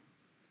to go.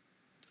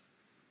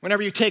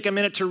 Whenever you take a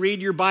minute to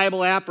read your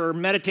Bible app or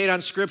meditate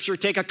on Scripture,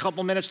 take a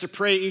couple minutes to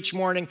pray each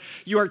morning,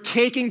 you are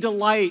taking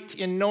delight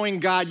in knowing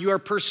God. You are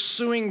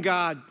pursuing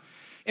God,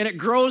 and it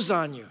grows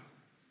on you.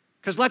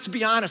 Because let's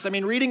be honest,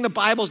 reading the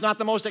Bible is not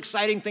the most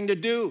exciting thing to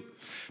do.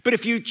 But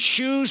if you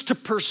choose to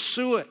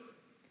pursue it,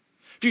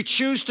 if you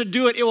choose to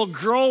do it, it will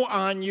grow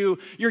on you.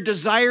 Your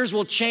desires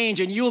will change,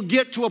 and you'll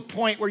get to a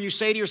point where you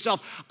say to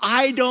yourself,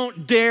 I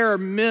don't dare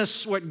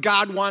miss what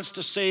God wants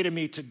to say to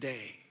me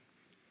today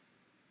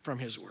from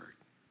His Word.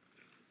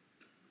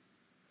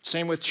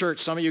 Same with church.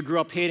 Some of you grew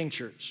up hating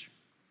church.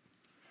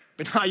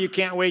 But now you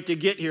can't wait to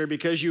get here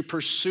because you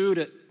pursued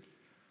it.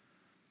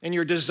 And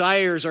your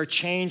desires are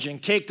changing.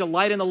 Take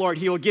delight in the Lord.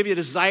 He will give you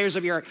desires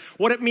of your heart.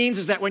 What it means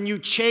is that when you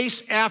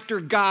chase after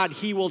God,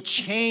 He will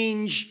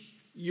change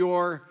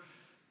your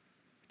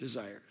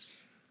desires.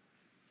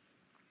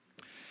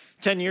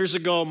 10 years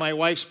ago, my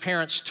wife's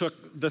parents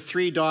took the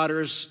 3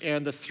 daughters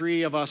and the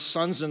 3 of us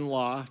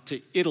sons-in-law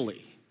to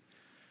Italy.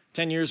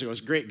 10 years ago. It was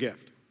a great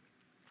gift.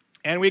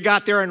 And we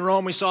got there in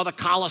Rome. We saw the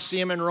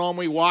Colosseum in Rome.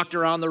 We walked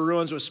around the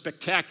ruins. It was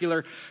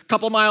spectacular. A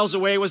couple miles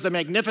away was the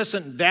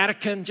magnificent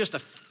Vatican, just a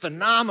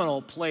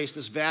phenomenal place,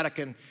 this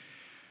Vatican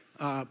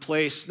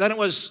place. Then it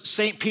was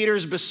St.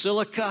 Peter's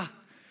Basilica.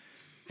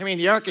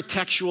 The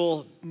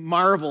architectural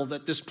marvel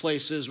that this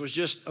place is was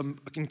just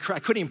incredible. I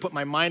couldn't even put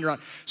my mind around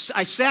it.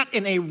 I sat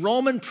in a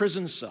Roman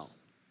prison cell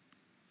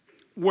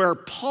where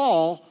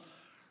Paul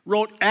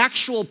wrote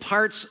actual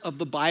parts of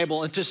the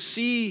Bible, and to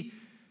see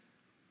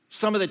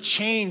some of the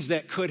chains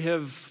that could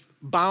have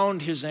bound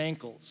his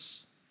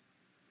ankles.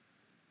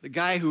 The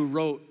guy who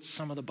wrote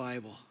some of the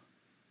Bible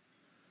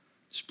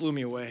just blew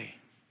me away.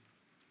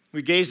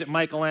 We gazed at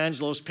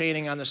Michelangelo's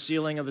painting on the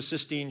ceiling of the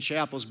Sistine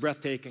Chapel. It was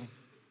breathtaking.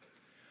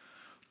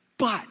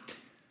 But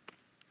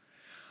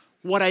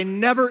what I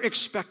never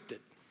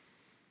expected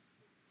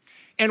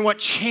and what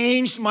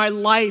changed my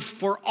life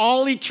for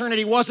all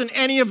eternity wasn't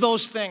any of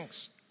those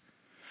things.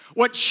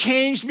 What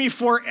changed me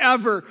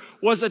forever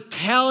was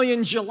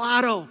Italian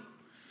gelato.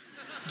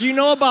 Do you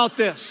know about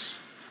this?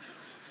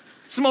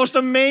 It's the most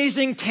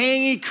amazing,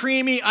 tangy,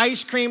 creamy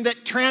ice cream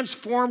that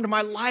transformed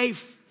my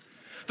life.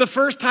 The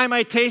first time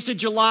I tasted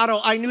gelato,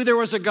 I knew there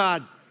was a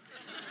God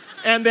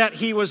and that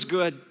He was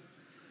good.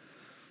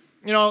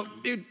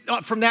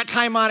 From that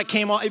time on,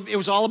 it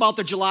was all about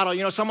the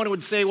gelato. Someone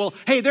would say, well,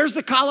 hey, there's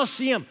the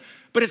Colosseum,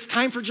 but it's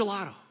time for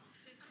gelato.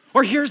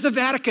 Or here's the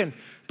Vatican,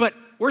 but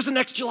where's the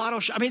next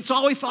gelato shop? It's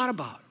all we thought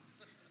about.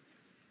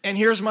 And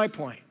here's my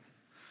point.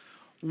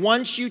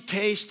 Once you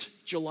taste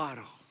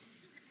gelato,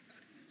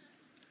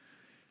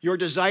 your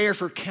desire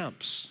for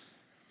Kemp's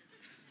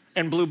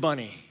and Blue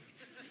Bunny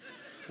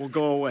will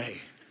go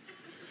away.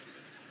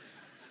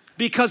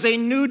 Because a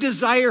new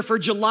desire for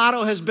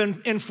gelato has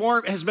been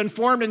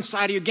formed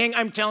inside of you. Gang,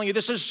 I'm telling you,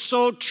 this is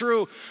so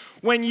true.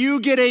 When you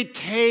get a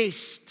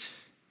taste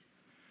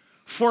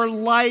for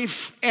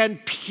life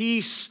and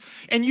peace,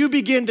 and you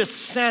begin to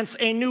sense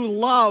a new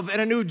love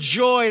and a new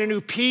joy and a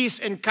new peace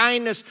and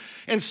kindness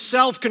and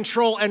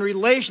self-control and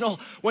relational,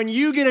 when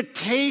you get a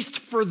taste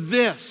for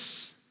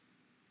this,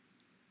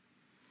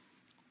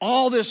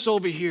 all this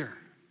over here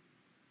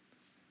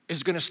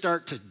is going to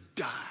start to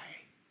die,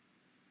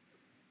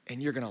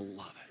 and you're going to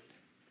love it.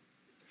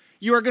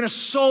 You are going to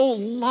so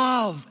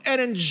love and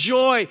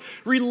enjoy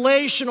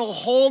relational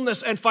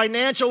wholeness and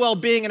financial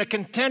well-being and a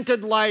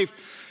contented life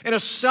and a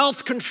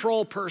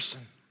self-control person.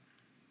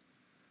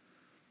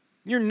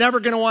 You're never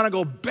going to want to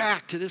go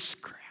back to this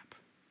crap.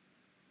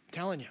 I'm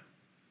telling you.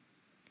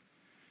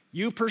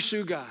 You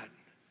pursue God.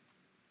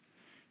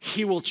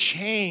 He will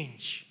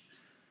change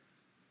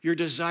your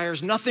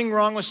desires. Nothing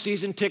wrong with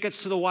season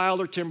tickets to the Wild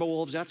or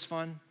Timberwolves. That's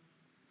fun.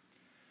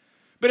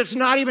 But it's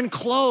not even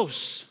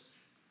close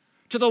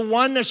to the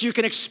oneness you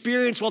can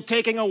experience while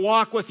taking a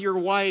walk with your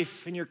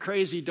wife and your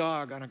crazy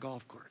dog on a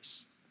golf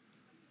course.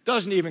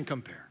 Doesn't even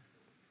compare.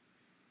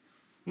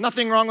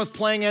 Nothing wrong with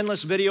playing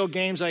endless video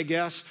games, I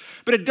guess,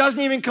 but it doesn't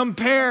even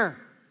compare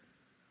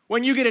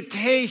when you get a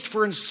taste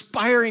for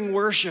inspiring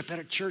worship at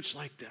a church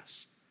like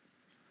this.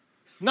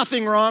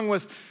 Nothing wrong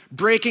with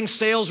breaking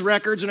sales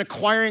records and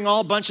acquiring all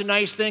a bunch of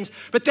nice things,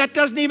 but that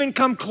doesn't even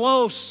come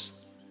close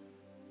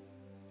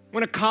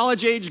when a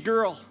college-age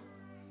girl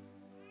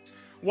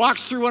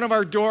walks through one of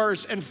our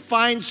doors and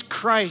finds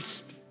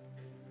Christ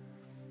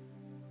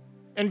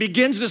and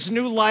begins this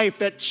new life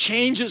that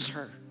changes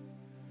her.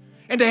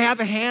 And to have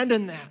a hand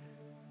in that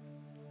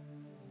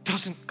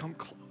doesn't come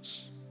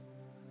close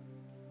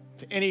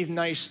to any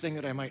nice thing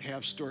that I might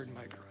have stored in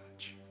my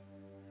garage.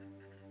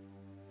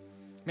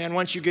 Man,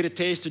 once you get a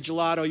taste of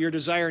gelato, your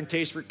desire and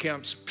taste for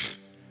Kemp's,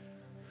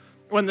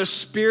 when the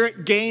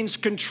Spirit gains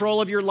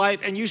control of your life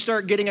and you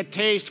start getting a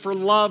taste for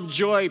love,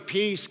 joy,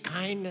 peace,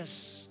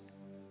 kindness,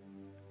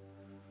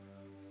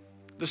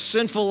 the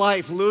sinful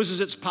life loses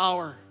its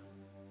power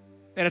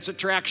and its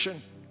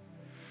attraction.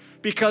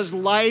 Because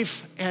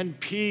life and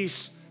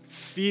peace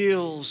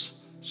feels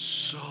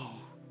so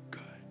good.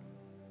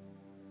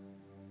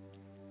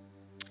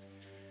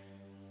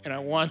 And I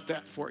want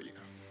that for you.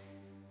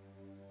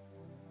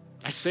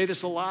 I say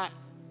this a lot.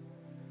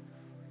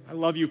 I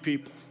love you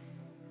people.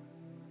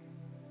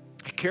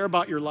 I care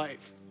about your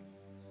life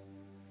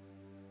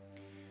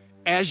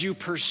as you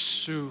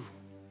pursue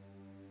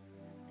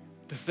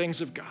the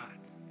things of God,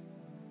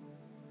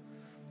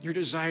 your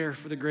desire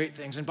for the great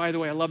things. And by the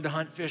way, I love to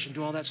hunt, fish, and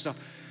do all that stuff.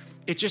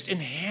 It just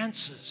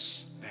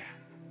enhances that.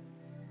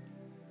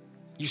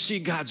 You see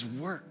God's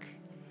work,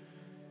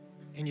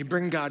 and you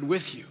bring God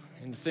with you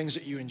in the things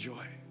that you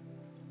enjoy,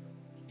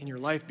 and your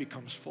life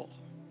becomes full.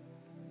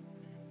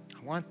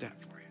 I want that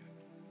for you.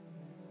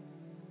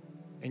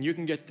 And you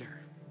can get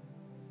there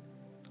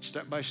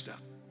step by step.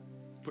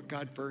 Put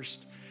God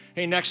first.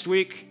 Hey, next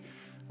week,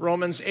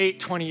 Romans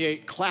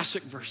 8:28,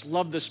 classic verse.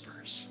 Love this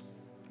verse.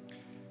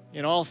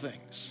 In all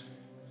things,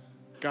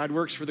 God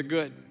works for the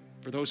good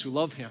for those who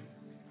love him.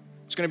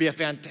 It's going to be a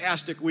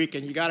fantastic week,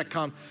 and you got to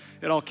come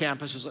at all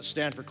campuses. Let's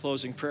stand for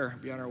closing prayer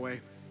and be on our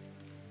way.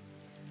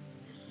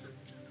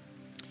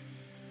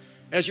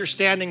 As you're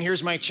standing,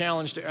 here's my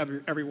challenge to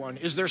everyone.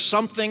 Is there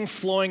something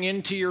flowing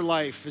into your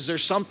life? Is there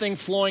something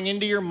flowing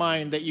into your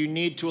mind that you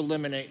need to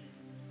eliminate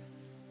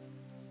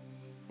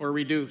or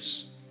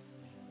reduce?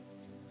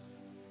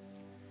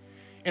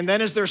 And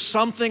then is there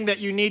something that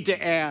you need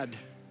to add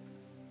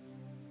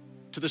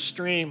to the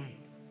stream?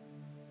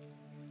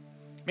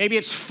 Maybe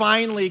it's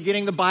finally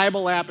getting the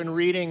Bible app and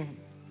reading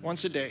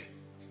once a day.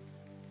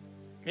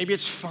 Maybe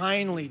it's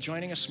finally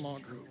joining a small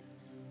group.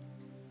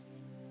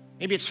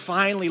 Maybe it's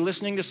finally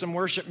listening to some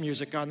worship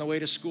music on the way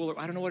to school. Or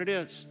I don't know what it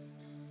is.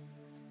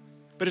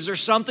 But is there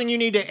something you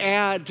need to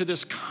add to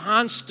this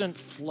constant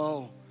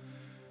flow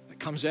that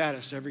comes at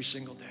us every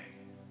single day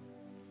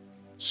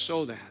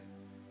so that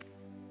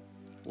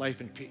life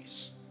and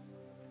peace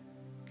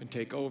can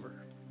take over?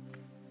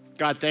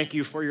 God, thank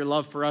you for your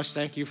love for us.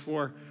 Thank you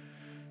for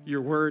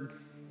your word.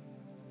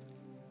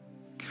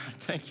 God,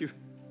 thank you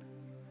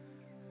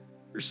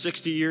for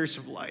 60 years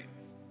of life.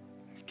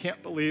 I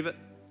can't believe it.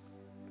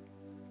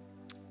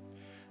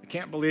 I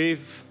can't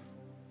believe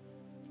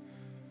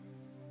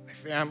my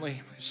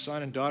family, my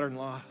son and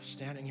daughter-in-law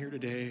standing here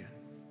today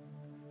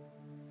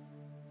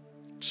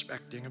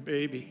expecting a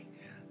baby.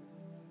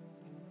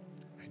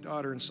 My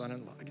daughter and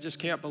son-in-law. I just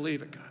can't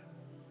believe it, God.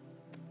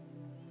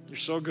 You're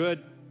so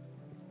good.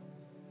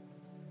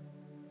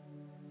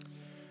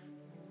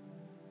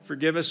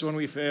 Forgive us when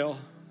we fail.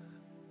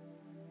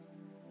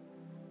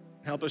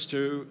 Help us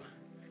to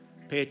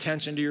pay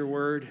attention to your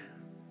word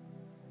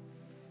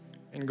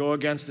and go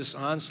against this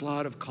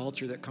onslaught of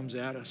culture that comes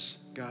at us.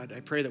 God, I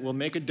pray that we'll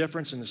make a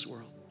difference in this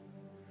world,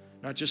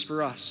 not just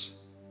for us,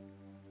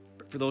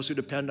 but for those who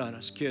depend on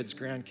us, kids,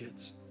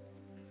 grandkids,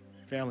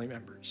 family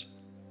members.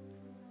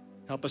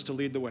 Help us to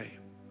lead the way.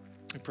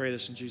 I pray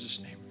this in Jesus'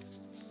 name.